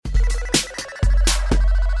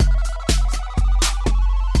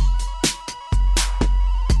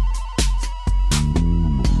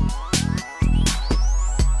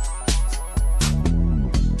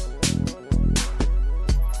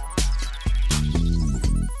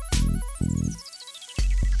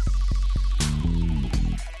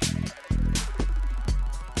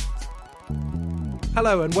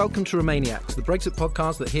Hello and welcome to Remainiacs, the Brexit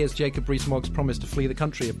podcast that hears Jacob Rees-Mogg's promise to flee the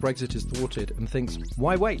country if Brexit is thwarted and thinks,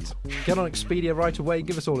 why wait? Get on Expedia right away,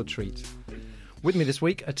 give us all a treat. With me this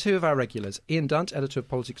week are two of our regulars, Ian Dunt, editor of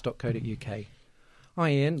politics.co.uk. Hi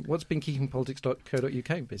Ian, what's been keeping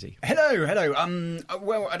politics.co.uk busy? Hello.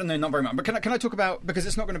 Well, I don't know, not very much. But can I talk about, because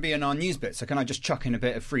it's not going to be in our news bit, so can I just chuck in a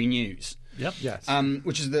bit of free news? Yep. Yes.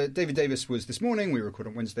 Which is that David Davis was this morning, we record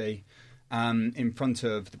on Wednesday, in front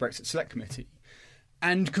of the Brexit Select Committee,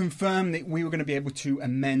 and confirmed that we were going to be able to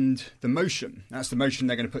amend the motion. That's the motion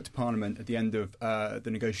they're going to put to Parliament at the end of the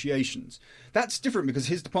negotiations. That's different because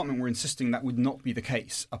his department were insisting that would not be the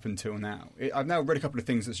case up until now. I've now read a couple of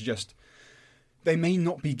things that suggest they may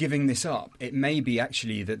not be giving this up. It may be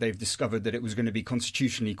actually that they've discovered that it was going to be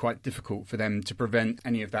constitutionally quite difficult for them to prevent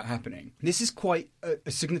any of that happening. This is quite a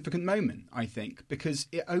significant moment, I think, because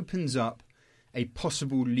it opens up a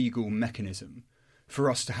possible legal mechanism for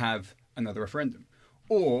us to have another referendum,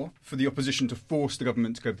 or for the opposition to force the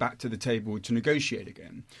government to go back to the table to negotiate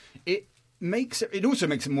again. It also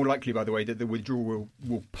makes it more likely, by the way, that the withdrawal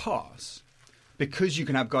will pass, because you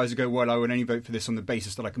can have guys who go, well, I would only vote for this on the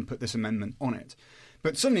basis that I can put this amendment on it.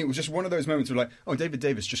 But suddenly it was just one of those moments where like, oh, David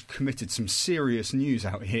Davis just committed some serious news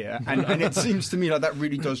out here. And it seems to me like that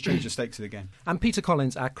really does change the stakes of the game. And Peter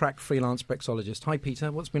Collins, our crack freelance Brexologist. Hi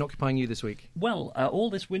Peter, what's been occupying you this week? Well, all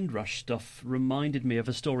this Windrush stuff reminded me of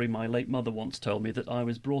a story my late mother once told me, that I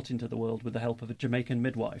was brought into the world with the help of a Jamaican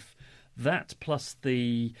midwife. That plus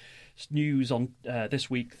the news on this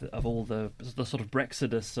week of all the sort of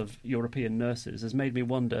Brexodus of European nurses has made me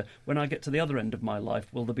wonder, when I get to the other end of my life,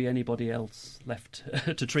 will there be anybody else left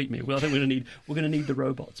to treat me? Well, I think we're going to need the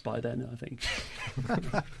robots by then, I think.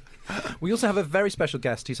 We also have a very special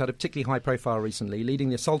guest who's had a particularly high profile recently, leading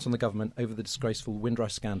the assault on the government over the disgraceful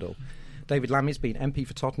Windrush scandal. David Lammy's been MP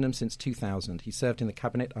for Tottenham since 2000. He served in the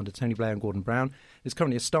cabinet under Tony Blair and Gordon Brown. Is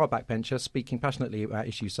currently a star backbencher, speaking passionately about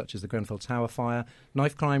issues such as the Grenfell Tower fire,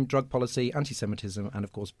 knife crime, drug policy, anti-Semitism and,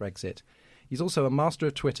 of course, Brexit. He's also a master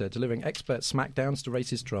of Twitter, delivering expert smackdowns to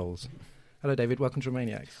racist trolls. Hello, David. Welcome to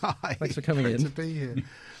Remainiacs. Hi. Thanks for coming in. Great to be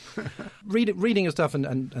here. Reading your stuff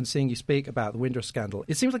and seeing you speak about the Windrush scandal,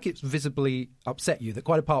 it seems like it's visibly upset you, that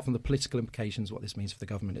quite apart from the political implications, what this means for the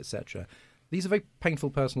government, etc., these are very painful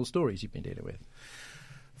personal stories you've been dealing with.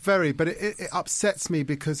 Very, but it upsets me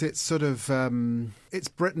because it's sort of it's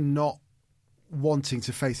Britain not wanting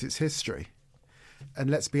to face its history. And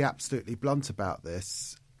let's be absolutely blunt about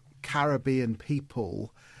this. Caribbean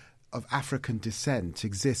people of African descent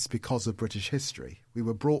exist because of British history. We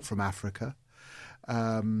were brought from Africa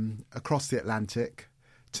across the Atlantic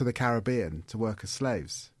to the Caribbean to work as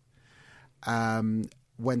slaves.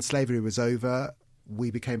 When slavery was over, we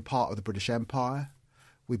became part of the British Empire.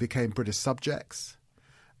 We became British subjects.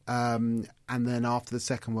 And then after the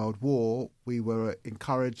Second World War, we were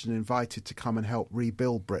encouraged and invited to come and help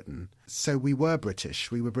rebuild Britain. So we were British.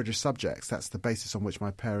 We were British subjects. That's the basis on which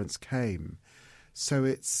my parents came. So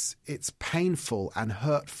it's painful and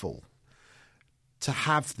hurtful to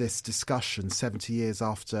have this discussion 70 years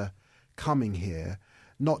after coming here,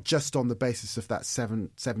 not just on the basis of that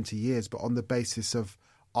 70 years, but on the basis of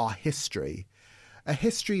our history. A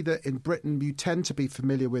history that in Britain you tend to be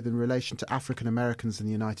familiar with in relation to African Americans in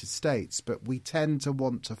the United States, but we tend to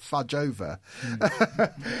want to fudge over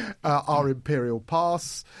our imperial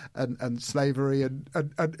past and slavery. And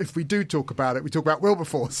if we do talk about it, we talk about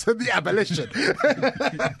Wilberforce and the abolition.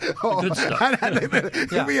 Good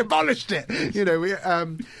stuff. We abolished it. You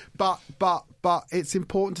know, but it's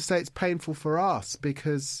important to say it's painful for us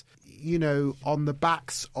because, you know, on the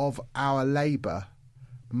backs of our labour,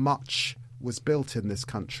 much was built in this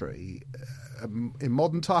country in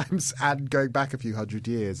modern times and going back a few hundred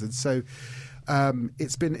years. And so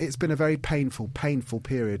it's been a very painful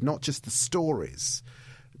period, not just the stories,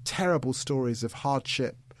 terrible stories of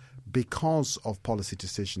hardship because of policy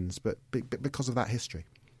decisions, but because of that history.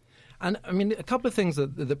 And, I mean, a couple of things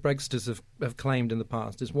that Brexiters have claimed in the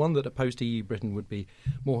past is, one, that a post-EU Britain would be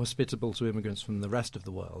more hospitable to immigrants from the rest of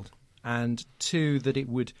the world, and two, that it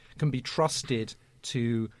can be trusted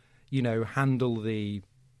to, you know, handle the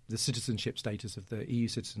citizenship status of the EU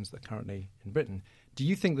citizens that are currently in Britain. Do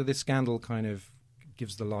you think that this scandal kind of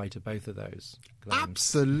gives the lie to both of those claims?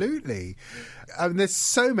 Absolutely. I mean, there's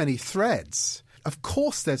so many threads. Of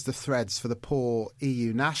course there's the threads for the poor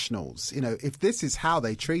EU nationals. You know, if this is how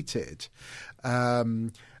they treated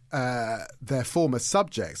their former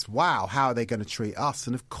subjects, wow, how are they going to treat us?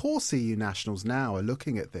 And of course EU nationals now are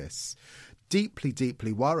looking at this deeply,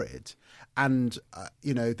 deeply worried. And,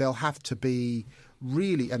 you know, they'll have to be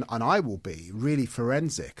really, and I will be, really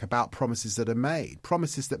forensic about promises that are made,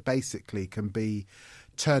 promises that basically can be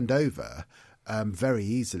turned over very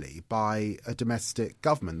easily by a domestic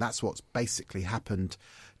government. That's what's basically happened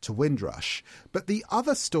to Windrush. But the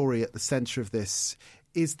other story at the centre of this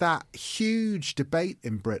is that huge debate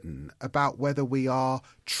in Britain about whether we are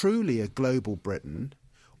truly a global Britain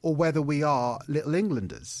or whether we are Little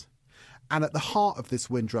Englanders. And at the heart of this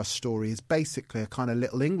Windrush story is basically a kind of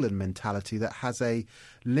Little England mentality that has a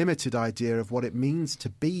limited idea of what it means to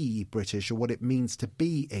be British or what it means to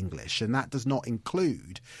be English. And that does not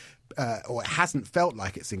include, or it hasn't felt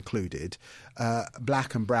like it's included,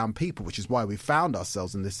 black and brown people, which is why we found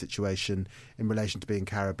ourselves in this situation in relation to being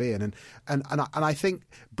Caribbean. And I think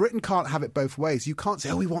Britain can't have it both ways. You can't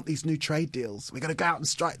say, we want these new trade deals. We're going to go out and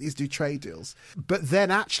strike these new trade deals. But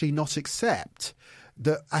then actually not accept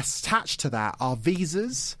that attached to that are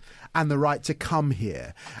visas and the right to come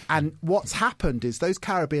here. And what's happened is those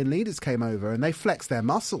Caribbean leaders came over and they flexed their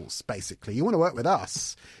muscles, basically. You want to work with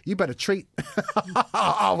us, you better treat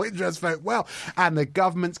our Windrush folk well. And the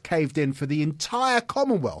government's caved in for the entire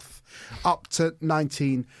Commonwealth up to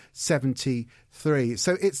 1973.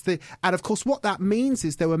 So and of course what that means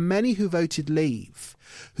is there were many who voted leave,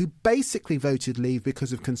 who basically voted leave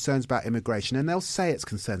because of concerns about immigration. And they'll say it's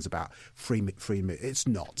concerns about free movement. It's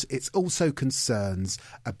not. It's also concerns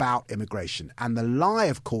about immigration. And the lie,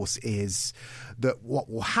 of course, is that what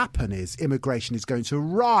will happen is immigration is going to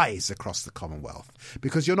rise across the Commonwealth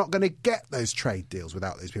because you're not going to get those trade deals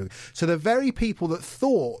without those people. So the very people that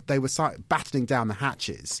thought they were battening down the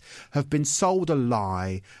hatches have been sold a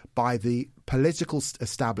lie by the political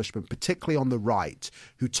establishment, particularly on the right,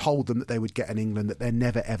 who told them that they would get an England that they're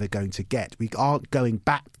never, ever going to get. We aren't going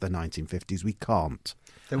back to the 1950s. We can't.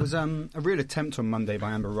 There was a real attempt on Monday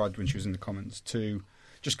by Amber Rudd when she was in the Commons to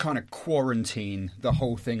just kind of quarantine the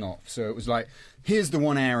whole thing off. So it was like, here's the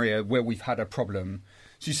one area where we've had a problem.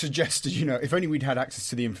 She suggested, if only we'd had access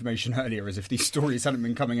to the information earlier, as if these stories hadn't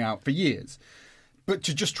been coming out for years. But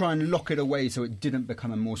to just try and lock it away so it didn't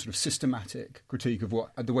become a more sort of systematic critique of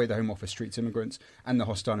the way the Home Office treats immigrants and the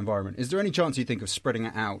hostile environment. Is there any chance you think of spreading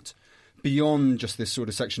it out beyond just this sort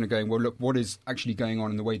of section of going, well, look, what is actually going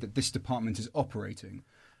on in the way that this department is operating?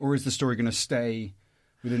 Or is the story going to stay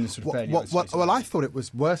within the sort of fairly isolated? Well, I thought it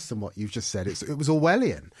was worse than what you've just said. It was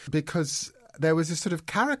Orwellian because there was this sort of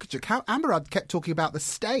caricature. Amber Rudd kept talking about the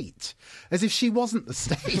state as if she wasn't the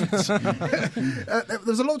state.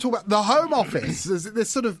 There's a lot of talk about the Home Office. There's this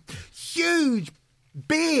sort of huge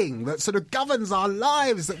being that sort of governs our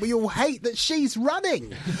lives that we all hate that she's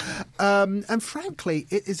running. And frankly,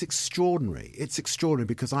 it is extraordinary. It's extraordinary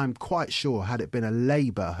because I'm quite sure had it been a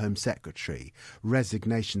Labour Home Secretary,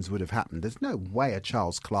 resignations would have happened. There's no way a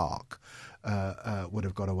Charles Clarke would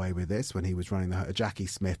have got away with this when he was running Jackie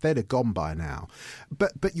Smith. They'd have gone by now.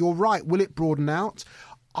 But you're right. Will it broaden out?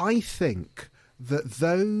 I think that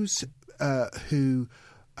those who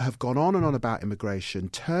have gone on and on about immigration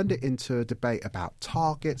turned it into a debate about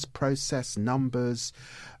targets, process, numbers,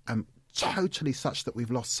 totally such that we've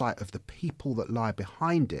lost sight of the people that lie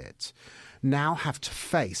behind it, now have to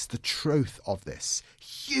face the truth of this.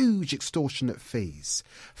 Huge extortionate fees,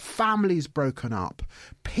 families broken up,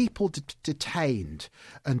 people detained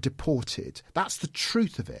and deported. That's the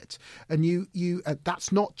truth of it. And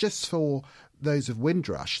that's not just for those of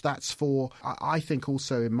Windrush. That's for, I think,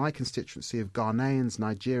 also in my constituency of Ghanaians,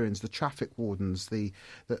 Nigerians, the traffic wardens, the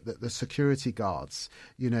security guards,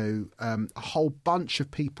 a whole bunch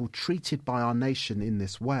of people treated by our nation in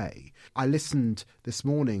this way. I listened this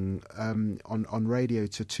morning on radio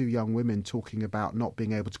to two young women talking about not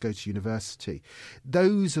being able to go to university.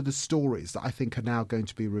 Those are the stories that I think are now going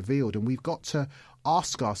to be revealed, and we've got to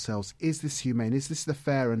ask ourselves, is this humane? Is this the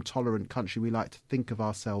fair and tolerant country we like to think of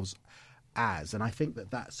ourselves as? And I think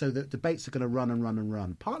so the debates are going to run and run and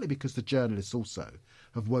run, partly because the journalists also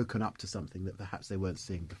have woken up to something that perhaps they weren't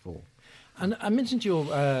seeing before. And I mentioned your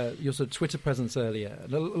sort of Twitter presence earlier.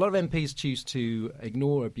 A lot of MPs choose to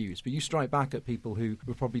ignore abuse, but you strike back at people who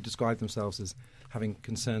would probably describe themselves as having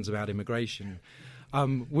concerns about immigration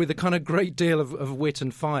with a kind of great deal of wit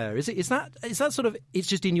and fire. Is that sort of, it's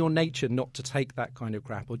just in your nature not to take that kind of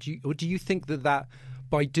crap, or do you think that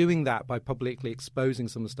by doing that, by publicly exposing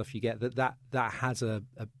some of the stuff you get, that has a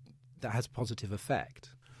positive effect?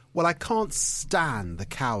 Well, I can't stand the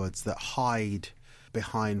cowards that hide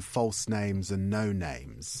behind false names and no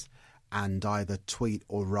names and either tweet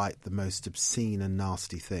or write the most obscene and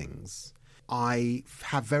nasty things. I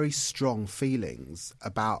have very strong feelings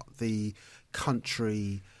about the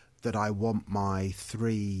country that I want my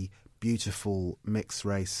 3 beautiful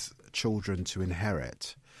mixed-race children to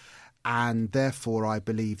inherit. And therefore, I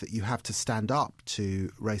believe that you have to stand up to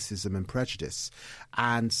racism and prejudice.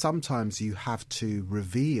 And sometimes you have to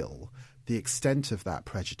reveal the extent of that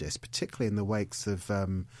prejudice, particularly in the wakes of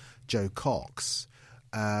Joe Cox,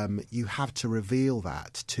 you have to reveal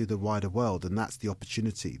that to the wider world, and that's the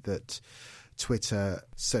opportunity that Twitter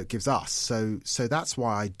gives us. So that's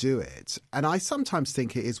why I do it. And I sometimes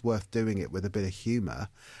think it is worth doing it with a bit of humour.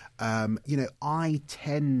 I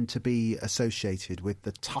tend to be associated with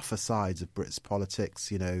the tougher sides of British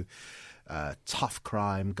politics, tough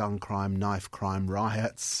crime, gun crime, knife crime,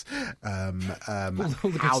 riots,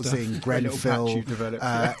 housing, Grenfell,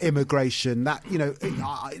 immigration. That,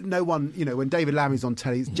 no one, when David Lammy's on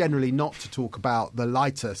telly, it's generally not to talk about the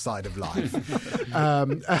lighter side of life.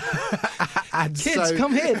 And Kids,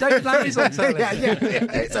 come here, David Lammy's on telly. Yeah,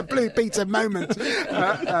 it's a Blue Peter moment.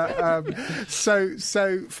 So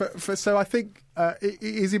I think it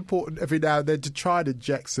is important every now and then to try and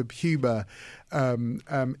inject some humour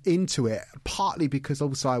into it, partly because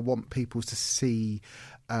also I want people to see,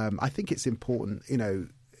 I think it's important,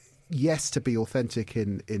 yes, to be authentic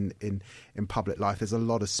in public life. There's a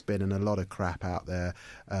lot of spin and a lot of crap out there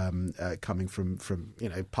coming from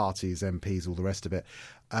parties, MPs, all the rest of it.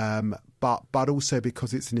 But also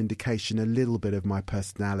because it's an indication a little bit of my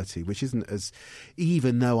personality, which isn't as,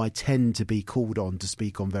 even though I tend to be called on to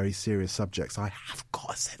speak on very serious subjects, I have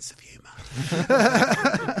got a sense of humour.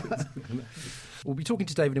 We'll be talking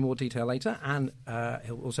to David in more detail later, and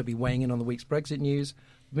he'll also be weighing in on the week's Brexit news.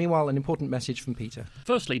 Meanwhile, an important message from Peter.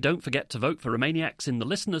 Firstly, don't forget to vote for Remainiacs in the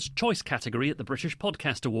Listener's Choice category at the British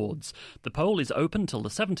Podcast Awards. The poll is open till the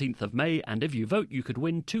 17th of May, and if you vote, you could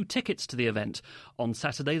win 2 tickets to the event on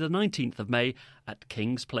Saturday the 19th of May at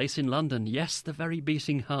King's Place in London. Yes, the very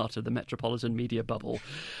beating heart of the metropolitan media bubble.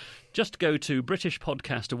 Just go to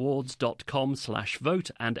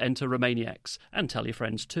britishpodcastawards.com/vote and enter Remainiacs, and tell your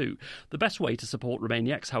friends too. The best way to support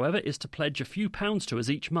Remainiacs, however, is to pledge a few pounds to us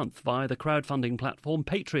each month via the crowdfunding platform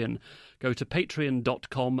Patreon. Go to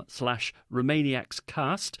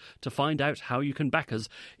patreon.com/RemainiacsCast to find out how you can back us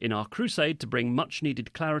in our crusade to bring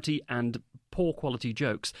much-needed clarity and poor quality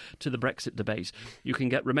jokes to the Brexit debate. You can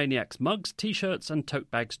get Remainiacs mugs, t-shirts and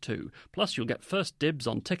tote bags too. Plus you'll get first dibs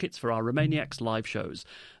on tickets for our Remainiacs live shows.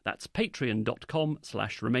 That's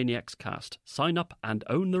patreon.com/RemainiacsCast. Sign up and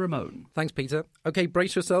own the Ramone. Thanks, Peter. OK,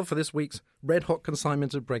 brace yourself for this week's red-hot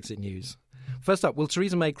consignment of Brexit news. First up, will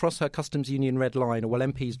Theresa May cross her customs union red line, or will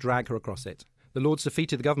MPs drag her across it? The Lords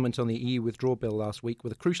defeated the government on the EU withdrawal bill last week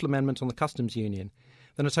with a crucial amendment on the customs union.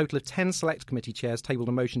 Then a total of 10 select committee chairs tabled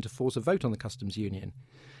a motion to force a vote on the customs union.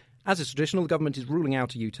 As is traditional, the government is ruling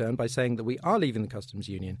out a U-turn by saying that we are leaving the customs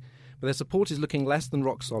union, but their support is looking less than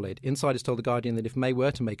rock solid. Insiders told The Guardian that if May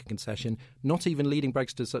were to make a concession, not even leading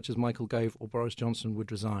Brexiters such as Michael Gove or Boris Johnson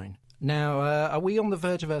would resign. Now, are we on the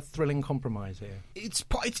verge of a thrilling compromise here? It's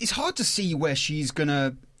hard to see how she's going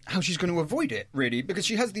to avoid it, really, because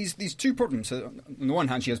she has these two problems. So on the one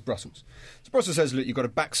hand, she has Brussels. So Brussels says, look, you've got a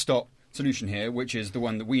backstop solution here, which is the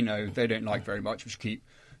one that we know they don't like very much, which will keep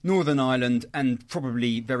Northern Ireland and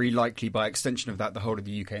probably very likely by extension of that the whole of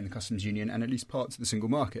the UK and the customs union and at least parts of the single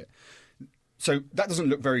market. So that doesn't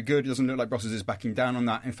look very good. It doesn't look like Brussels is backing down on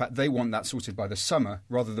that. In fact, they want that sorted by the summer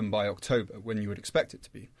rather than by October, when you would expect it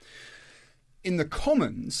to be. In the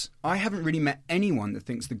Commons, I haven't really met anyone that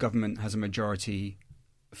thinks the government has a majority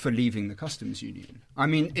for leaving the customs union. I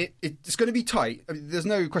mean, it's going to be tight. I mean, there's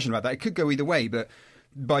no question about that. It could go either way, but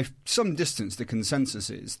by some distance, the consensus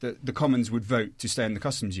is that the Commons would vote to stay in the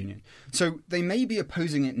customs union. So they may be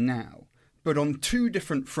opposing it now, but on two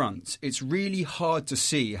different fronts, it's really hard to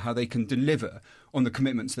see how they can deliver on the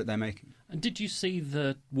commitments that they're making. And did you see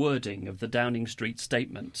the wording of the Downing Street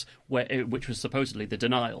statement, which was supposedly the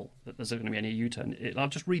denial that there's going to be any U-turn? I'll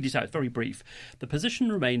just read it out. It's very brief. The position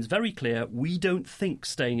remains very clear. We don't think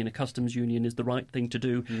staying in a customs union is the right thing to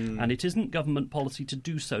do, and it isn't government policy to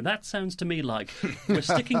do so. That sounds to me like we're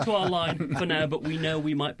sticking to our line for now, but we know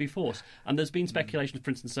we might be forced. And there's been speculation,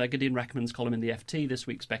 for instance, Gideon Rachman's column in the FT this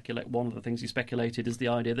week, one of the things he speculated is the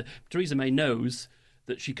idea that Theresa May knows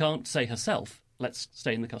that she can't say herself, let's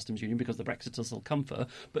stay in the customs union because the Brexiters will come for her.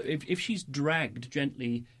 But if she's dragged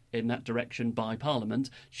gently in that direction by Parliament,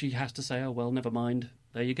 she has to say, oh, well, never mind,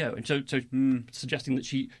 there you go. And so suggesting that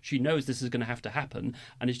she knows this is going to have to happen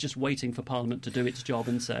and is just waiting for Parliament to do its job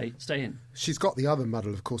and say, stay in. She's got the other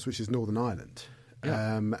muddle, of course, which is Northern Ireland.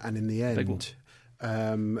 Yeah. And in the end,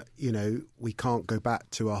 we can't go back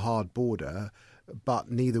to a hard border,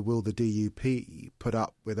 but neither will the DUP put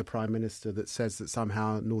up with a Prime Minister that says that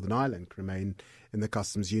somehow Northern Ireland can remain in the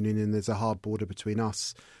customs union and there's a hard border between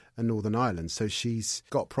us and Northern Ireland. So she's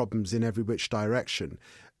got problems in every which direction.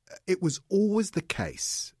 It was always the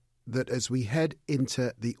case that as we head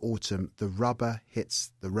into the autumn, the rubber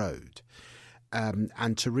hits the road.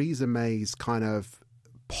 And Theresa May's kind of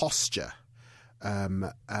posture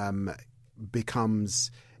becomes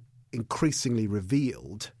increasingly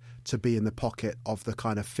revealed to be in the pocket of the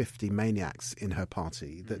kind of 50 maniacs in her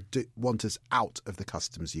party that want us out of the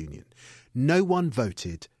customs union. No one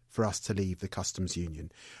voted for us to leave the customs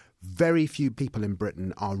union. Very few people in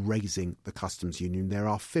Britain are raising the customs union. There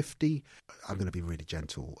are 50, I'm going to be really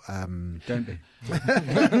gentle, Don't be.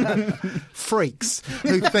 freaks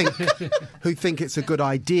who think it's a good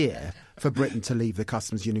idea for Britain to leave the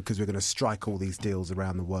customs union because we're going to strike all these deals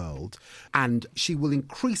around the world. And she will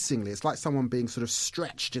increasingly, it's like someone being sort of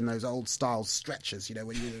stretched in those old style stretchers, you know,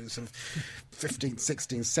 when you're sort of 15th,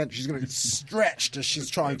 16th century, she's going to be stretched as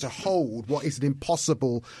she's trying to hold what is an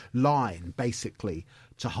impossible line, basically,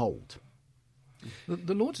 to hold.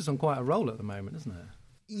 The Lords is on quite a roll at the moment, isn't it?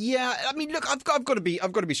 Yeah, I mean, look, I've got to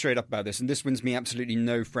be straight up about this, and this wins me absolutely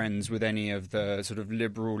no friends with any of the sort of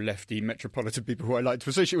liberal, lefty, metropolitan people who I like to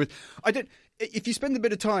associate with. If you spend a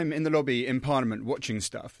bit of time in the lobby in Parliament watching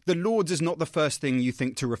stuff, the Lords is not the first thing you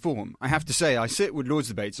think to reform. I have to say, I sit with Lords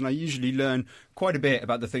debates, and I usually learn quite a bit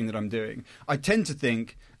about the thing that I'm doing. I tend to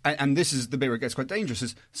think, and this is the bit where it gets quite dangerous,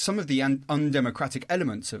 is some of the undemocratic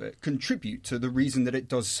elements of it contribute to the reason that it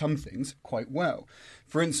does some things quite well.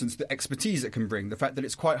 For instance, the expertise it can bring, the fact that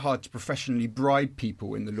it's quite hard to professionally bribe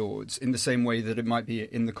people in the Lords in the same way that it might be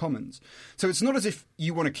in the Commons. So it's not as if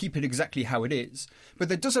you want to keep it exactly how it is, but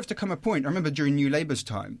there does have to come a point. I remember during New Labour's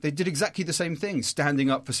time, they did exactly the same thing,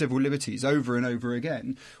 standing up for civil liberties over and over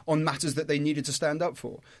again on matters that they needed to stand up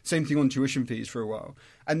for. Same thing on tuition fees for a while.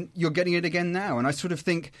 And you're getting it again now. And I sort of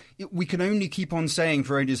think we can only keep on saying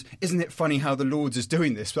for ages, isn't it funny how the Lords is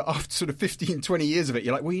doing this? But after sort of 15, 20 years of it,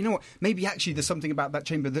 you're like, well, you know what? Maybe actually there's something about that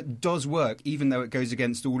chamber that does work, even though it goes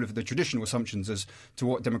against all of the traditional assumptions as to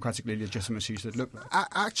what democratically legitimacy should look like.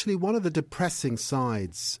 Actually, one of the depressing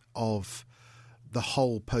sides of the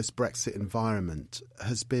whole post-Brexit environment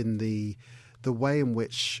has been the way in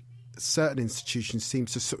which certain institutions seem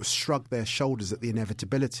to sort of shrug their shoulders at the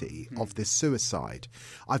inevitability of this suicide.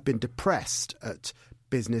 I've been depressed at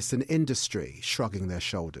business and industry shrugging their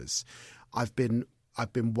shoulders. I've been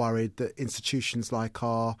worried that institutions like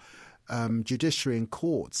our judiciary and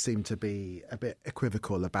courts seem to be a bit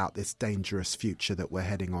equivocal about this dangerous future that we're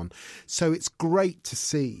heading on. So it's great to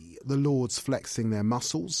see the Lords flexing their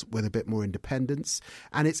muscles with a bit more independence.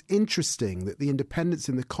 And it's interesting that the independence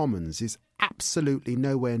in the Commons is absolutely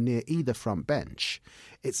nowhere near either front bench.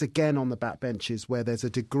 It's again on the back benches where there's a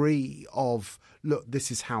degree of, look,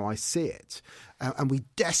 this is how I see it. And we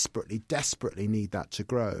desperately, desperately need that to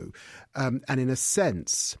grow. And in a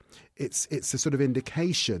sense, it's a sort of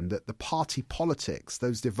indication that the party politics,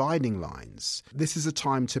 those dividing lines, this is a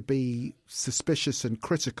time to be suspicious and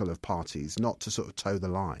critical of parties, not to sort of toe the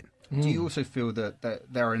line. Do you also feel that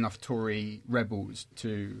there are enough Tory rebels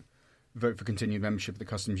to vote for continued membership of the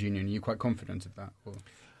customs union? Are you quite confident of that? Or?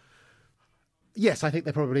 Yes, I think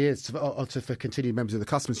there probably is for continued members of the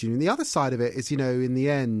customs union. The other side of it is, you know, in the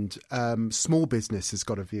end, small business has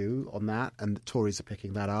got a view on that, and the Tories are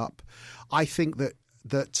picking that up. I think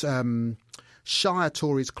that Shire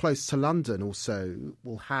Tories close to London also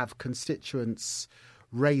will have constituents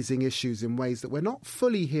raising issues in ways that we're not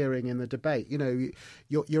fully hearing in the debate. You know,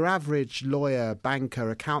 your average lawyer, banker,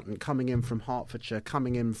 accountant coming in from Hertfordshire,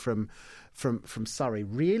 coming in from Surrey,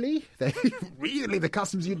 really? Really, the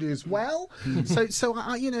customs union as well? So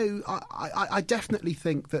I definitely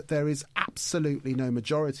think that there is absolutely no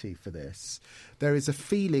majority for this. There is a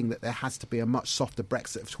feeling that there has to be a much softer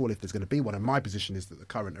Brexit at all if there's going to be one. And my position is that the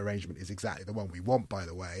current arrangement is exactly the one we want, by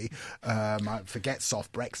the way. I forget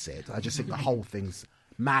soft Brexit. I just think the whole thing's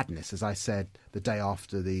madness, as I said the day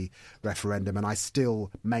after the referendum, and I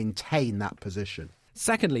still maintain that position.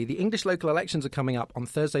 Secondly, the English local elections are coming up on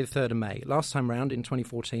Thursday, the 3rd of May. Last time round, in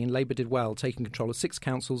 2014, Labour did well, taking control of 6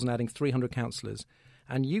 councils and adding 300 councillors.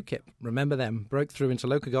 And UKIP, remember them, broke through into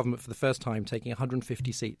local government for the first time, taking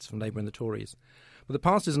 150 seats from Labour and the Tories. But the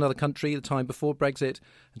past is another country, the time before Brexit,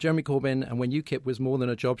 Jeremy Corbyn, and when UKIP was more than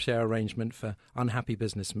a job share arrangement for unhappy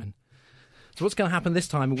businessmen. So what's going to happen this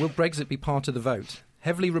time, and will Brexit be part of the vote?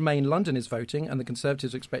 Heavily Remain London is voting, and the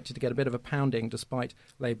Conservatives are expected to get a bit of a pounding despite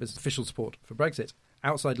Labour's official support for Brexit.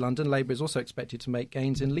 Outside London, Labour is also expected to make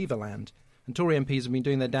gains in Leverland. And Tory MPs have been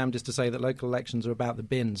doing their damnedest to say that local elections are about the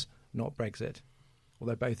bins, not Brexit.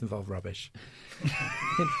 Although both involve rubbish.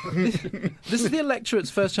 This is the electorate's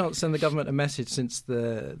first chance to send the government a message since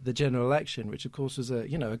the general election, which of course was a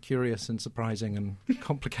curious and surprising and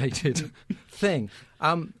complicated thing.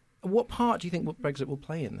 What part do you think Brexit will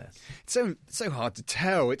play in this? It's so hard to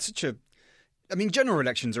tell. It's such a I mean, general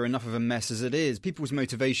elections are enough of a mess as it is. People's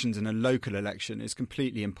motivations in a local election is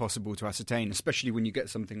completely impossible to ascertain, especially when you get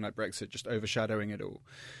something like Brexit just overshadowing it all.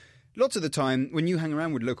 Lots of the time, when you hang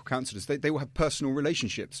around with local councillors, they will have personal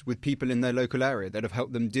relationships with people in their local area that have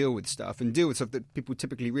helped them deal with stuff that people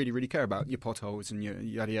typically really, really care about, your potholes and your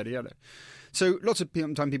yada, yada, yada. So lots of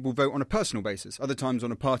time people vote on a personal basis, other times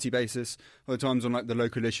on a party basis, other times on like the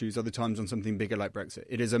local issues, other times on something bigger like Brexit.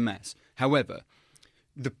 It is a mess. However,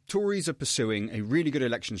 the Tories are pursuing a really good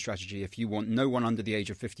election strategy if you want no one under the age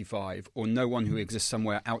of 55 or no one who exists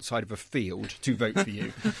somewhere outside of a field to vote for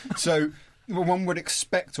you. So one would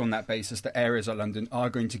expect on that basis that areas like London are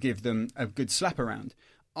going to give them a good slap around.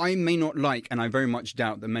 I may not like, and I very much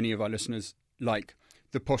doubt that many of our listeners like,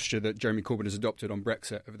 the posture that Jeremy Corbyn has adopted on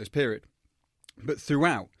Brexit over this period. But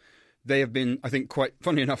throughout, they have been, I think, quite,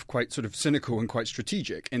 funnily enough, quite sort of cynical and quite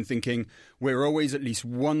strategic in thinking we're always at least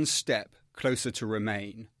one step closer to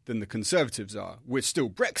Remain than the Conservatives are. We're still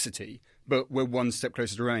Brexity, but we're one step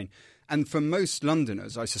closer to Remain. And for most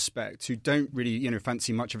Londoners, I suspect, who don't really,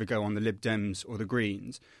 fancy much of a go on the Lib Dems or the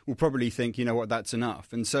Greens, will probably think, you know what, that's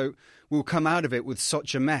enough. And so we'll come out of it with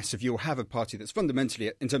such a mess if you'll have a party that's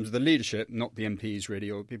fundamentally, in terms of the leadership, not the MPs really,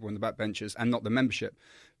 or people on the backbenchers, and not the membership,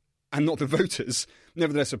 and not the voters,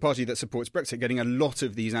 nevertheless a party that supports Brexit, getting a lot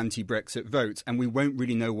of these anti-Brexit votes, and we won't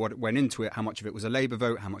really know what went into it, how much of it was a Labour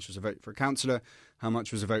vote, how much was a vote for a councillor, how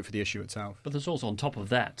much was a vote for the issue itself. But there's also on top of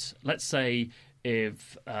that, let's say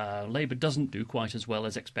if Labour doesn't do quite as well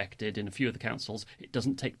as expected in a few of the councils, it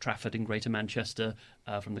doesn't take Trafford in Greater Manchester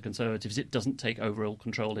from the Conservatives, it doesn't take overall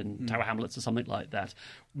control in Tower Hamlets or something like that,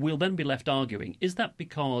 we'll then be left arguing, is that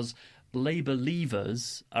because Labour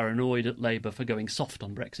leavers are annoyed at Labour for going soft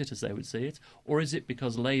on Brexit, as they would see it, or is it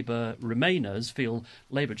because Labour remainers feel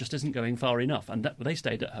Labour just isn't going far enough and that they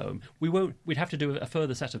stayed at home? We'd have to do a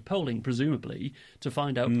further set of polling, presumably, to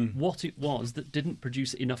find out what it was that didn't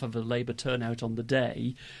produce enough of a Labour turnout on the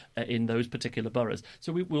day in those particular boroughs.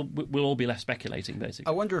 So we'll all be left speculating,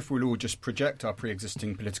 basically. I wonder if we'll all just project our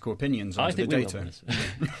pre-existing political opinions onto the data.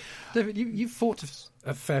 David, you've fought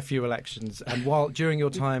a fair few elections, and while during your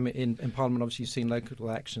time in Parliament, obviously you've seen local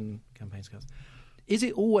election campaigns. Is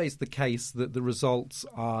it always the case that the results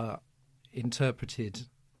are interpreted,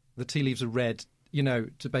 the tea leaves are read,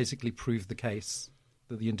 to basically prove the case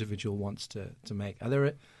that the individual wants to make?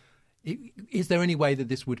 Is there any way that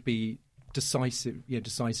this would be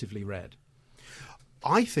decisively read?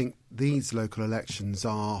 I think these local elections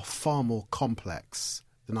are far more complex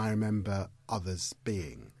than I remember others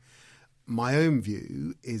being. My own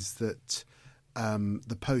view is that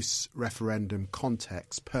the post-referendum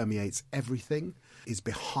context permeates everything, is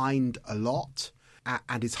behind a lot,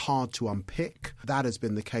 and is hard to unpick. That has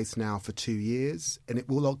been the case now for 2 years, and it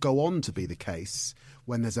will go on to be the case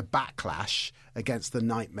when there's a backlash against the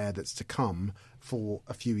nightmare that's to come for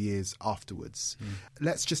a few years afterwards.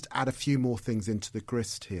 Let's just add a few more things into the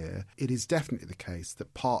grist here. It is definitely the case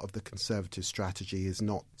that part of the Conservative strategy is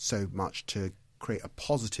not so much to create a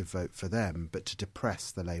positive vote for them, but to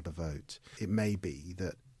depress the Labour vote. It may be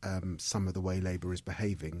that some of the way Labour is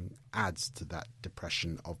behaving adds to that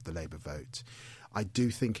depression of the Labour vote. I do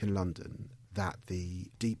think in London that the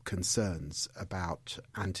deep concerns about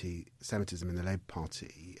anti-Semitism in the Labour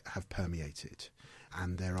Party have permeated.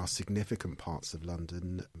 And there are significant parts of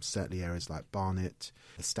London, certainly areas like Barnet,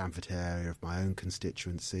 the Stamford area of my own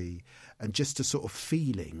constituency, and just a sort of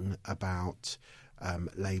feeling about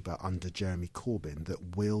Labour under Jeremy Corbyn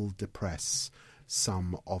that will depress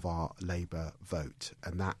some of our Labour vote.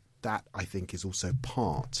 And that I think is also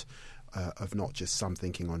part of not just some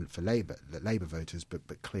thinking on for Labour voters,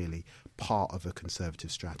 but clearly part of a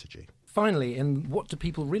Conservative strategy. Finally, in What Do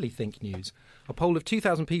People Really Think news, a poll of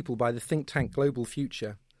 2,000 people by the think tank Global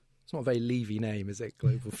Future. It's not a very Levy name, is it?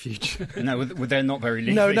 Global Future. No, they're not very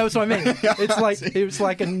Levy. No, that's what I mean. It's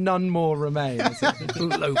like a none more remain.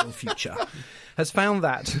 Global Future has found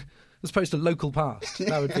that, as opposed to local past,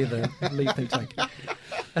 that would be the lead think tank,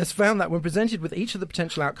 has found that when presented with each of the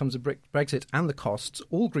potential outcomes of Brexit and the costs,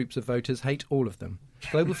 all groups of voters hate all of them.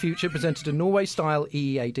 Global Future presented a Norway-style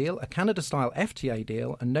EEA deal, a Canada-style FTA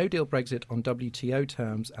deal, a no-deal Brexit on WTO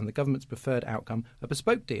terms, and the government's preferred outcome, a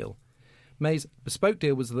bespoke deal. May's bespoke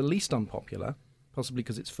deal was the least unpopular, possibly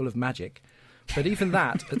because it's full of magic, but even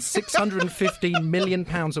that, at £615 million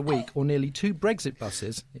a week, or nearly 2 Brexit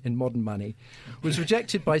buses in modern money, was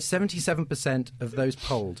rejected by 77% of those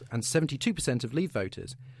polled and 72% of Leave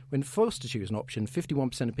voters. When forced to choose an option,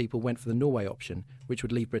 51% of people went for the Norway option, which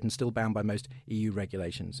would leave Britain still bound by most EU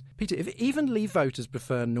regulations. Peter, if even Leave voters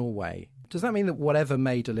prefer Norway, does that mean that whatever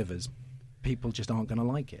May delivers, people just aren't going to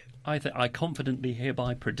like it. I confidently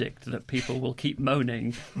hereby predict that people will keep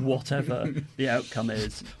moaning whatever the outcome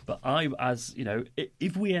is. But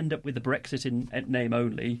if we end up with the Brexit in name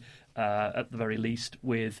only, at the very least,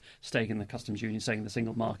 with staying in the customs union, staying in the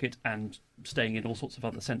single market, and staying in all sorts of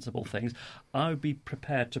other sensible things, I would be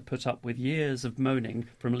prepared to put up with years of moaning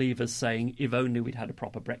from Leavers saying, if only we'd had a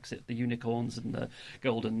proper Brexit, the unicorns and the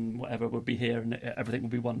golden whatever would be here and everything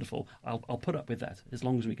would be wonderful. I'll put up with that as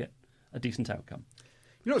long as we get a decent outcome.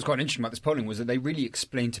 You know what's quite interesting about this polling was that they really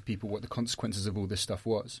explained to people what the consequences of all this stuff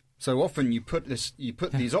was. So often you put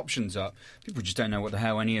these options up, people just don't know what the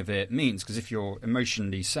hell any of it means, because if you're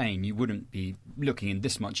emotionally sane, you wouldn't be looking in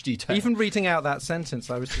this much detail. Even reading out that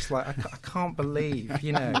sentence, I was just like, I can't believe,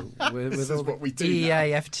 with all what we do EA,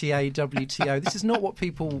 now. FTA, WTO, this is not what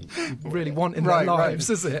people really want in their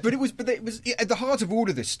lives, is it? But it was at the heart of all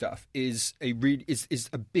of this stuff is a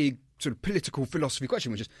big sort of political philosophy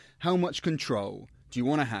question, which is how much control do you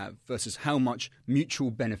want to have versus how much mutual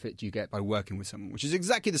benefit do you get by working with someone, which is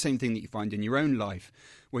exactly the same thing that you find in your own life,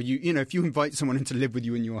 where if you invite someone in to live with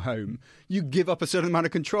you in your home, you give up a certain amount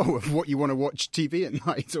of control of what you want to watch TV at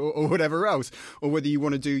night or whatever else, or whether you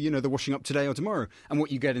want to do, the washing up today or tomorrow. And what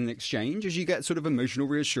you get in exchange is you get sort of emotional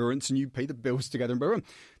reassurance and you pay the bills together and blah, blah, blah.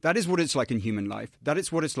 That is what it's like in human life. That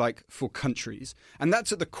is what it's like for countries. And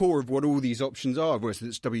that's at the core of what all these options are, whether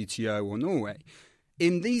it's WTO or Norway.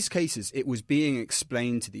 In these cases, it was being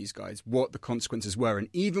explained to these guys what the consequences were. And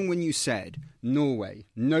even when you said, Norway,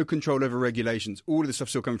 no control over regulations, all of the stuff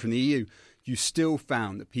still coming from the EU, you still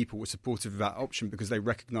found that people were supportive of that option because they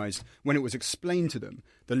recognised, when it was explained to them,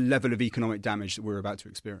 the level of economic damage that we're about to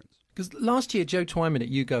experience. Because last year, Joe Twyman at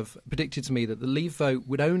YouGov predicted to me that the Leave vote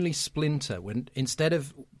would only splinter when, instead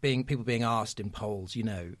of people being asked in polls,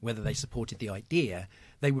 whether they supported the idea,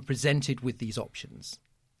 they were presented with these options.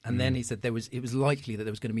 And then he said it was likely that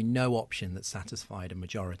there was going to be no option that satisfied a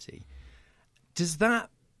majority. Does that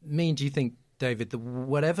mean, do you think, David, that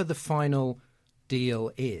whatever the final deal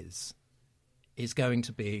is going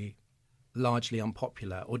to be largely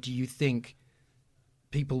unpopular? Or do you think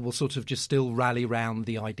people will sort of just still rally round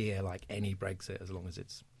the idea like any Brexit as long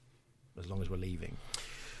as we're leaving?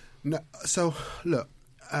 No, so, look,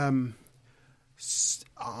 I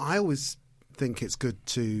always think it's good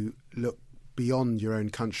to look beyond your own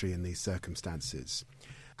country in these circumstances.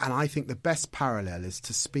 And I think the best parallel is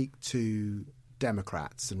to speak to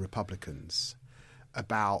Democrats and Republicans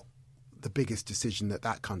about the biggest decision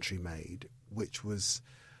that country made, which was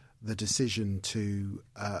the decision to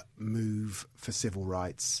move for civil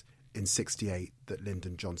rights in 1968 that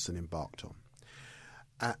Lyndon Johnson embarked on.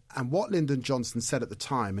 And what Lyndon Johnson said at the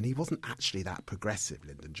time, and he wasn't actually that progressive,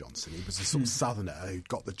 Lyndon Johnson. He was a sort of southerner who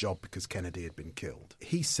got the job because Kennedy had been killed.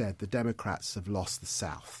 He said the Democrats have lost the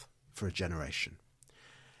South for a generation.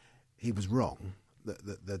 He was wrong.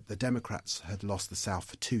 The Democrats had lost the South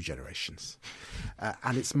for 2 generations.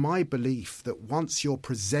 And it's my belief that once you're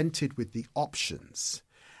presented with the options,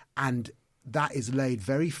 and that is laid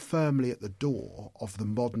very firmly at the door of the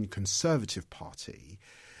modern Conservative Party,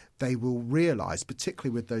 they will realise,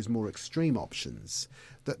 particularly with those more extreme options,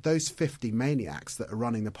 that those 50 maniacs that are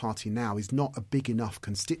running the party now is not a big enough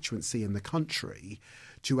constituency in the country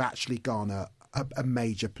to actually garner a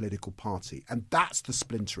major political party. And that's the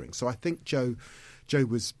splintering. So I think Joe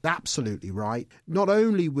was absolutely right. Not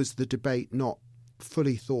only was the debate not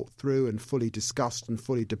fully thought through and fully discussed and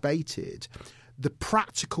fully debated, the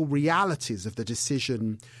practical realities of the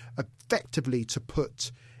decision effectively to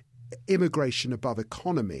put immigration above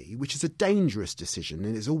economy, which is a dangerous decision,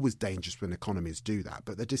 and it's always dangerous when economies do that,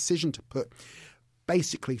 but the decision to put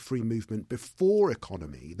basically free movement before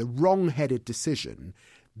economy, the wrong-headed decision,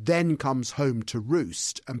 then comes home to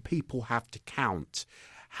roost, and people have to count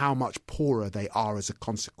how much poorer they are as a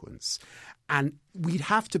consequence. And we'd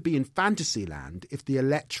have to be in fantasy land if the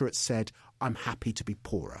electorate said, I'm happy to be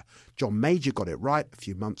poorer. John Major got it right a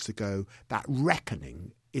few months ago. That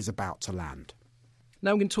reckoning is about to land.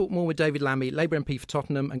 Now we're going to talk more with David Lammy, Labour MP for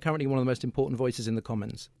Tottenham and currently one of the most important voices in the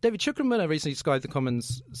Commons. David Chukwuemeka recently described the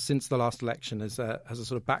Commons since the last election as a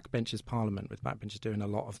sort of backbenchers parliament, with backbenchers doing a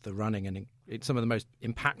lot of the running, and some of the most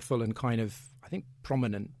impactful and kind of, I think,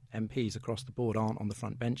 prominent MPs across the board aren't on the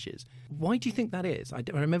front benches. Why do you think that is? I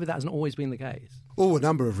remember that hasn't always been the case. Oh, a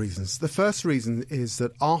number of reasons. The first reason is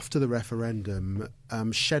that after the referendum,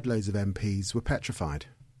 shed loads of MPs were petrified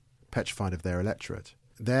of their electorate.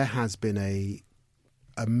 There has been a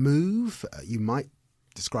move, you might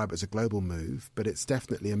describe it as a global move, but it's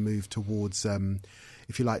definitely a move towards,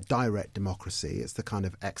 if you like, direct democracy. It's the kind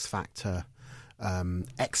of X Factor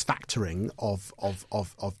X-factoring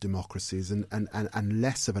of democracies and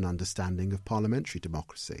less of an understanding of parliamentary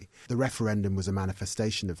democracy. The referendum was a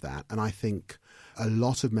manifestation of that, and I think a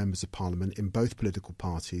lot of members of parliament in both political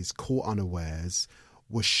parties, caught unawares,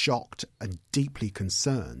 were shocked and deeply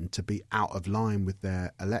concerned to be out of line with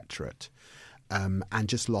their electorate, and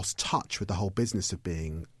just lost touch with the whole business of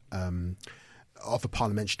being of a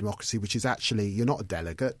parliamentary democracy, which is actually, you're not a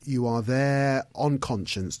delegate, you are there on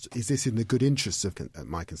conscience. Is this in the good interests of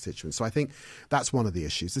my constituents? So I think that's one of the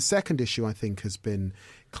issues. The second issue, I think, has been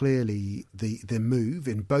clearly the move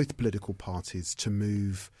in both political parties to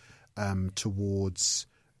move towards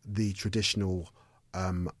the traditional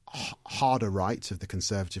harder right of the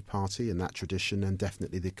Conservative Party and that tradition, and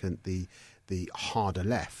definitely the harder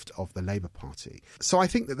left of the Labour Party. So I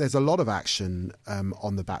think that there's a lot of action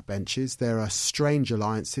on the backbenches. There are strange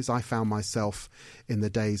alliances. I found myself in the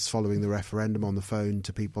days following the referendum on the phone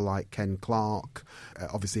to people like Ken Clarke,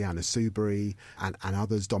 obviously Anna Soubry and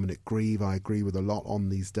others, Dominic Grieve, I agree with a lot on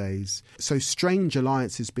these days. So strange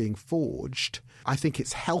alliances being forged. I think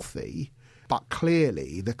it's healthy, but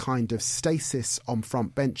clearly the kind of stasis on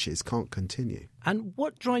front benches can't continue. And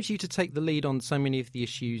what drives you to take the lead on so many of the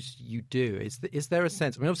issues you do? Is there a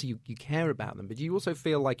sense, I mean, obviously you care about them, but do you also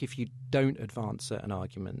feel like if you don't advance certain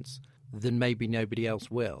arguments, then maybe nobody else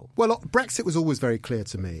will? Well, Brexit was always very clear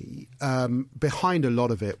to me. Behind a lot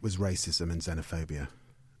of it was racism and xenophobia.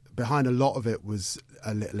 Behind a lot of it was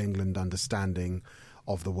a Little England understanding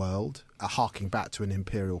of the world, harking back to an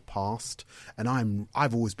imperial past. And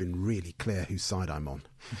I've always been really clear whose side I'm on.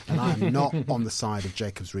 And I'm not on the side of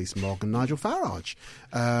Jacobs Rees-Mogg and Nigel Farage.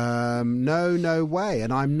 No way.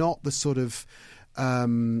 And I'm not the sort of,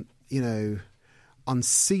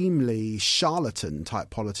 unseemly charlatan type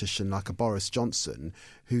politician like a Boris Johnson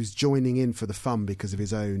who's joining in for the fun because of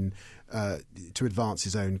his own, to advance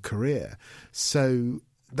his own career. So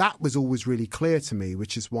that was always really clear to me,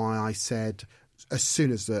 which is why I said, as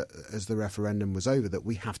soon as the referendum was over, that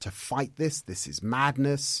we have to fight this. This is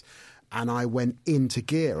madness. And I went into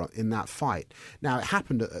gear in that fight. Now, it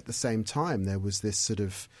happened at the same time. There was this sort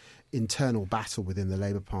of internal battle within the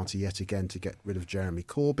Labour Party yet again to get rid of Jeremy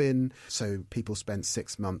Corbyn. So people spent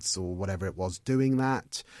 6 months or whatever it was doing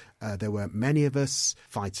that. There weren't many of us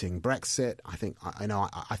fighting Brexit. I think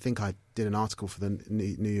I did an article for the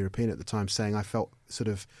New European at the time saying I felt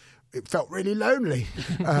it felt really lonely.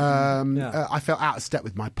 I felt out of step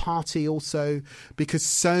with my party also, because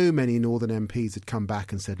so many Northern MPs had come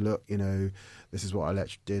back and said, look, this is what our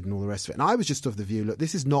electorate did and all the rest of it. And I was just of the view, look,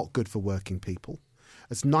 this is not good for working people.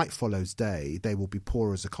 As night follows day, they will be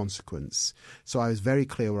poor as a consequence. So I was very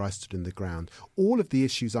clear where I stood in the ground. All of the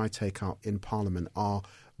issues I take up in Parliament are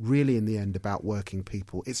really in the end about working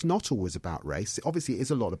people. It's not always about race. Obviously, it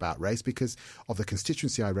is a lot about race because of the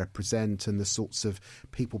constituency I represent and the sorts of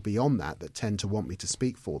people beyond that tend to want me to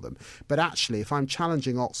speak for them. But actually, if I'm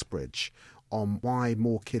challenging Oxbridge on why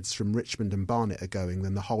more kids from Richmond and Barnet are going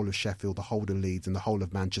than the whole of Sheffield, the whole of Leeds and the whole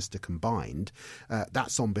of Manchester combined,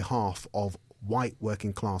 that's on behalf of white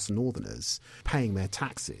working class Northerners paying their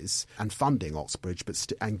taxes and funding Oxbridge,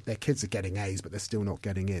 and their kids are getting A's, but they're still not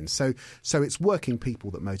getting in. So it's working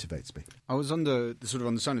people that motivates me. I was under the sort of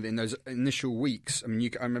understanding that in those initial weeks, I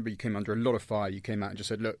mean, I remember you came under a lot of fire. You came out and just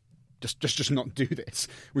said, look, just not do this,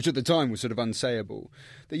 which at the time was sort of unsayable.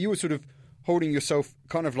 That you were sort of holding yourself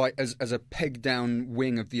kind of like as a pegged down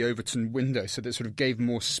wing of the Overton window, so that sort of gave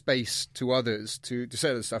more space to others to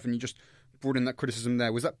say other stuff, and you just brought in that criticism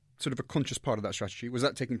there. Was that sort of a conscious part of that strategy? Was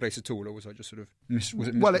that taking place at all, or was I just sort of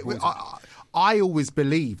I always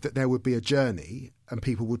believed that there would be a journey and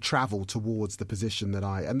people would travel towards the position that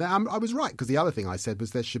I was right, because the other thing I said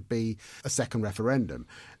was there should be a second referendum.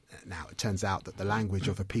 Now it turns out that the language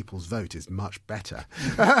of a people's vote is much better.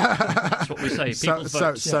 That's what we say. People's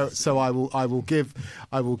votes. So I will give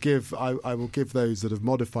those that have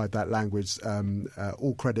modified that language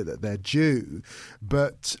all credit that they're due.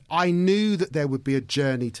 But I knew that there would be a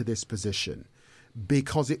journey to this position,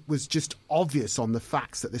 because it was just obvious on the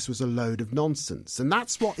facts that this was a load of nonsense. And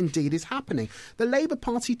that's what indeed is happening. The Labour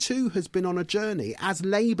Party too has been on a journey as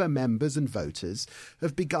Labour members and voters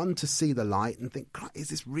have begun to see the light and think, is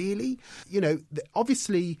this really?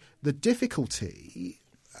 Obviously the difficulty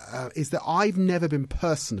is that I've never been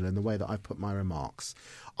personal in the way that I've put my remarks.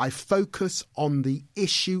 I focus on the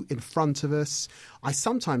issue in front of us. I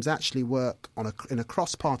sometimes actually work in a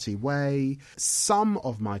cross-party way. Some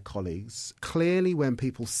of my colleagues, clearly when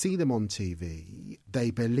people see them on TV,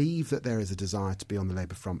 they believe that there is a desire to be on the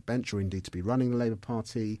Labour front bench or indeed to be running the Labour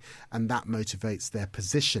Party, and that motivates their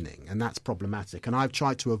positioning, and that's problematic. And I've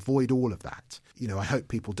tried to avoid all of that. You know, I hope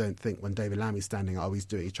people don't think when David Lammy's standing up, he's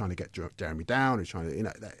trying to get Jeremy down, he's trying to, you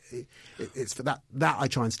know, it's for that I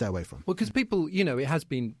try and stay away from. Well, because people, you know, it has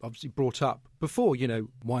been obviously brought up before, you know,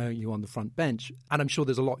 why aren't you on the front bench? And I'm sure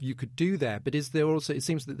there's a lot you could do there, but is there also, it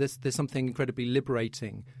seems that there's something incredibly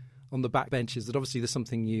liberating on the back benches, that obviously there's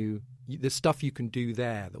something there's stuff you can do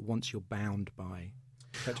there that once you're bound by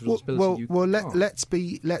let's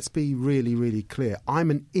be really, really clear.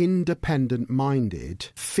 I'm an independent-minded,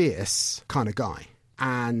 fierce kind of guy.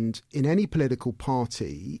 And in any political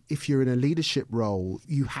party, if you're in a leadership role,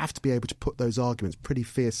 you have to be able to put those arguments pretty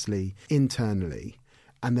fiercely internally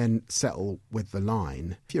and then settle with the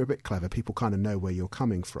line. If you're a bit clever, people kind of know where you're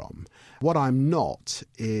coming from. What I'm not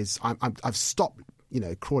is I've stopped, you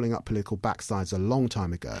know, crawling up political backsides a long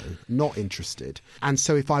time ago, not interested. And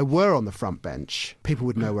so if I were on the front bench, people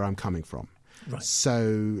would know where I'm coming from. Right.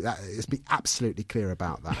 So let's be absolutely clear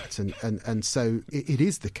about that. And so it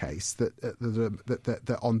is the case that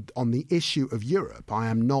on the issue of Europe, I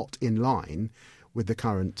am not in line with the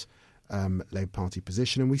current Labour Party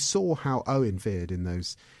position. And we saw how Owen veered in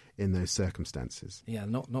those circumstances. Yeah,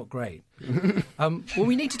 not great. Well,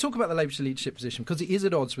 we need to talk about the Labour leadership position because it is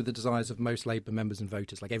at odds with the desires of most Labour members and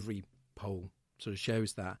voters. Like every poll sort of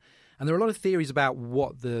shows that. And there are a lot of theories about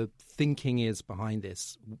what the thinking is behind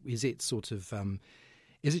this. Is it sort of,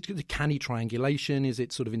 is it canny triangulation? Is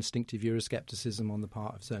it sort of instinctive Euroscepticism on the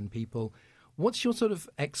part of certain people? What's your sort of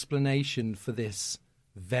explanation for this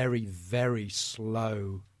very, very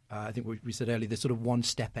slow, I think we said earlier, this sort of one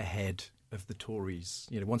step ahead of the Tories,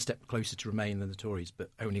 you know, one step closer to Remain than the Tories, but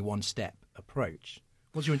only one step approach?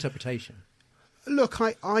 What's your interpretation? Look,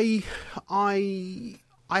 I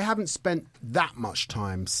haven't spent that much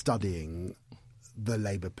time studying the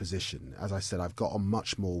Labour position. As I said, I've got on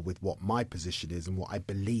much more with what my position is and what I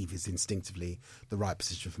believe is instinctively the right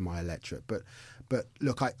position for my electorate. But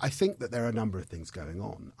look, I think that there are a number of things going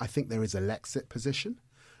on. I think there is a Lexit position.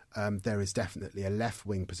 There is definitely a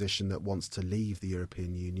left-wing position that wants to leave the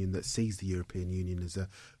European Union, that sees the European Union as a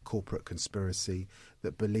corporate conspiracy,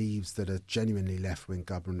 that believes that a genuinely left-wing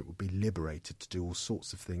government would be liberated to do all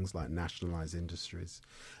sorts of things like nationalise industries.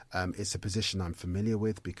 It's a position I'm familiar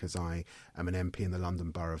with because I am an MP in the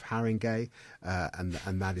London Borough of Haringey,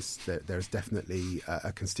 and that is there is definitely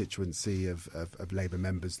a constituency of Labour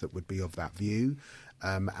members that would be of that view.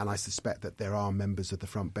 And I suspect that there are members of the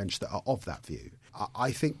front bench that are of that view.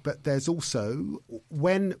 I think, but there's also,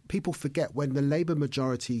 when people forget, when the Labour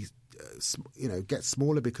majority, gets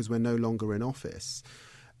smaller because we're no longer in office,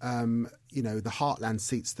 the heartland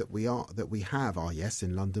seats that we have are, yes,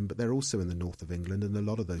 in London, but they're also in the north of England, and a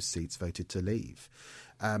lot of those seats voted to leave.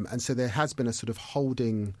 And so there has been a sort of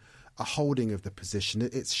holding of the position.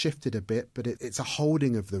 It's shifted a bit, but it's a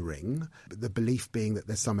holding of the ring. The belief being that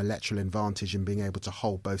there's some electoral advantage in being able to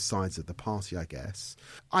hold both sides of the party, I guess.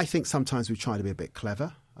 I think sometimes we try to be a bit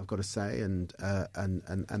clever, I've got to say, and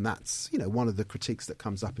that's one of the critiques that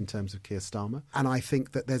comes up in terms of Keir Starmer. And I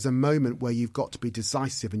think that there's a moment where you've got to be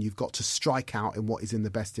decisive and you've got to strike out in what is in the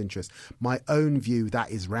best interest. My own view, that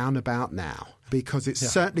is roundabout now, because it's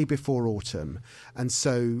certainly before autumn. And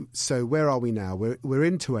so where are we now? We're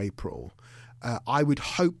into April. I would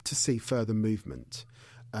hope to see further movement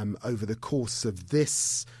over the course of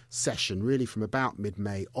this session, really from about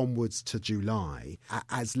mid-May onwards to July,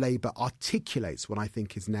 as Labour articulates what I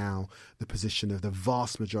think is now the position of the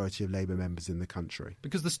vast majority of Labour members in the country.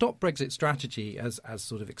 Because the Stop Brexit strategy, as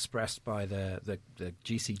sort of expressed by the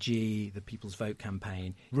GCG, the People's Vote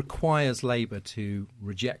campaign, requires Labour to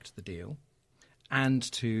reject the deal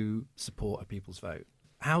and to support a People's Vote.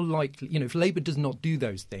 How likely, if Labour does not do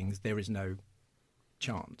those things, there is no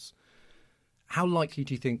chance. How likely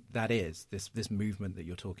do you think that is, this movement that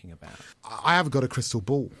you're talking about? I haven't got a crystal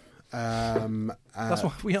ball. That's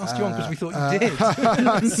why we asked you on, because we thought you did.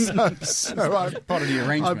 so I'm part of the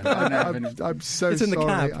arrangement. I'm so it's in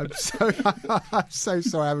sorry. The cab. I'm so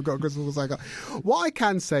sorry I haven't got a crystal ball. What I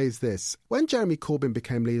can say is this. When Jeremy Corbyn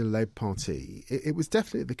became leader of the Labour Party, it was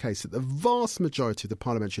definitely the case that the vast majority of the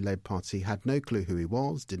Parliamentary Labour Party had no clue who he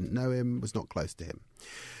was, didn't know him, was not close to him.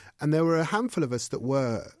 And there were a handful of us that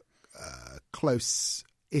were close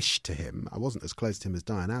close-ish to him. I wasn't as close to him as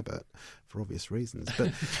Diane Abbott, for obvious reasons.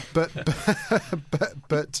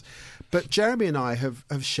 But Jeremy and I have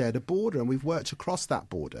shared a border, and we've worked across that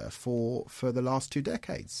border for the last 2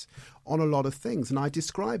 decades on a lot of things. And I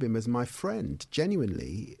describe him as my friend,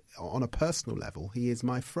 genuinely, on a personal level. He is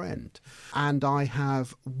my friend. And I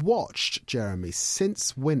have watched Jeremy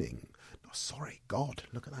since winning. Sorry, God,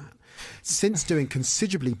 look at that. Since doing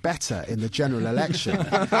considerably better in the general election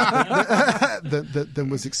than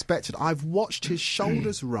was expected, I've watched his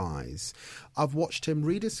shoulders rise. I've watched him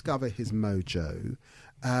rediscover his mojo.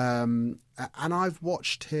 And I've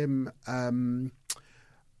watched him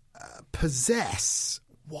possess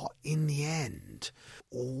what, in the end,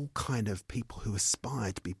 all kind of people who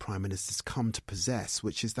aspire to be prime ministers come to possess,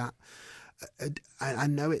 which is that, I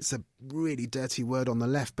know it's a really dirty word on the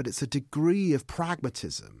left, but it's a degree of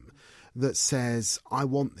pragmatism that says, I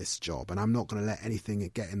want this job and I'm not going to let anything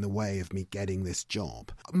get in the way of me getting this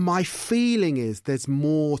job. My feeling is there's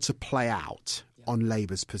more to play out on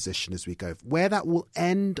Labour's position as we go. Where that will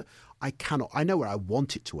end, I cannot. I know where I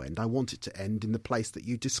want it to end. I want it to end in the place that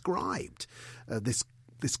you described, this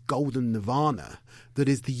golden nirvana that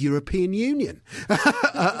is the European Union.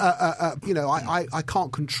 I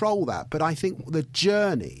can't control that, but I think the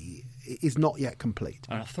journey is not yet complete.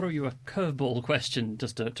 I'll throw you a curveball question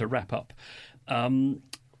just to wrap up.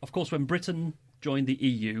 Of course, when Britain joined the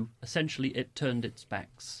EU, essentially it turned its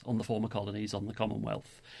backs on the former colonies, on the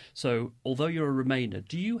Commonwealth. So although you're a Remainer,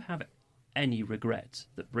 do you have any regret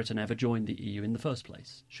that Britain ever joined the EU in the first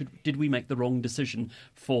place? Did we make the wrong decision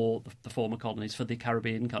for the former colonies, for the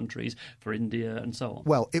Caribbean countries, for India and so on?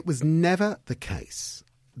 Well, it was never the case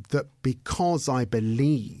that because I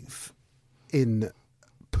believe in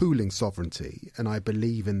pooling sovereignty and I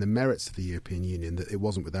believe in the merits of the European Union, that it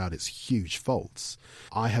wasn't without its huge faults.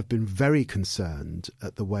 I have been very concerned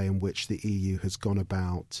at the way in which the EU has gone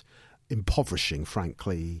about impoverishing,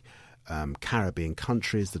 frankly, Caribbean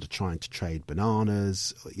countries that are trying to trade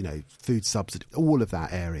bananas, food subsidy. All of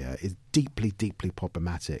that area is deeply, deeply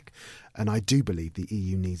problematic. And I do believe the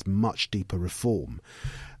EU needs much deeper reform.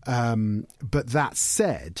 But that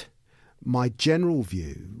said, my general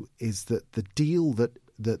view is that the deal that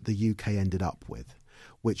the UK ended up with,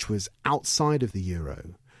 which was outside of the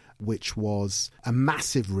euro, which was a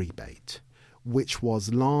massive rebate, which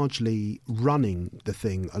was largely running the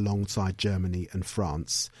thing alongside Germany and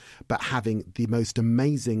France, but having the most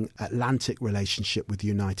amazing Atlantic relationship with the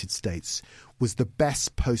United States, was the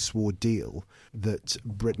best post-war deal that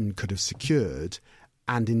Britain could have secured,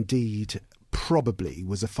 and indeed probably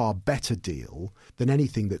was a far better deal than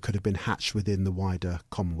anything that could have been hatched within the wider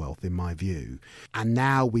Commonwealth, in my view. And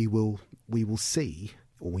now we will see,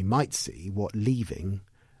 or we might see,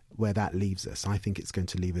 where that leaves us. I think it's going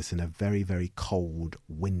to leave us in a very, very cold,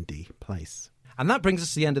 windy place. And that brings us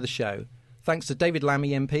to the end of the show. Thanks to David Lammy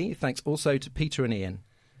MP. Thanks also to Peter and Ian.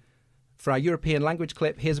 For our European language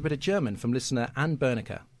clip, here's a bit of German from listener Anne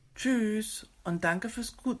Bernecker. Tschüss und danke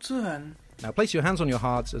fürs gut zuhören. Now place your hands on your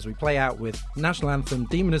hearts as we play out with National Anthem,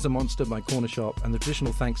 Demon is a Monster by Corner Shop, and the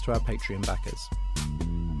traditional thanks to our Patreon backers.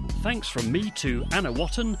 Thanks from me to Anna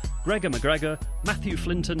Watton, Gregor McGregor, Matthew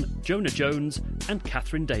Flinton, Jonah Jones and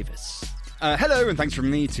Catherine Davis. Hello, and thanks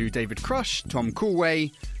from me to David Crush, Tom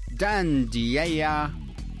Coolway, Dan Diea,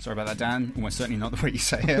 sorry about that, Dan, almost certainly not the way you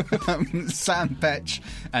say it, Sam Petch,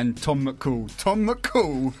 and Tom McCool. Tom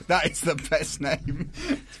McCool, that is the best name.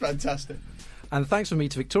 It's fantastic. And thanks from me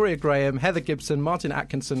to Victoria Graham, Heather Gibson, Martin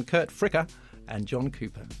Atkinson, Kurt Fricker and John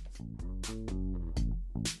Cooper.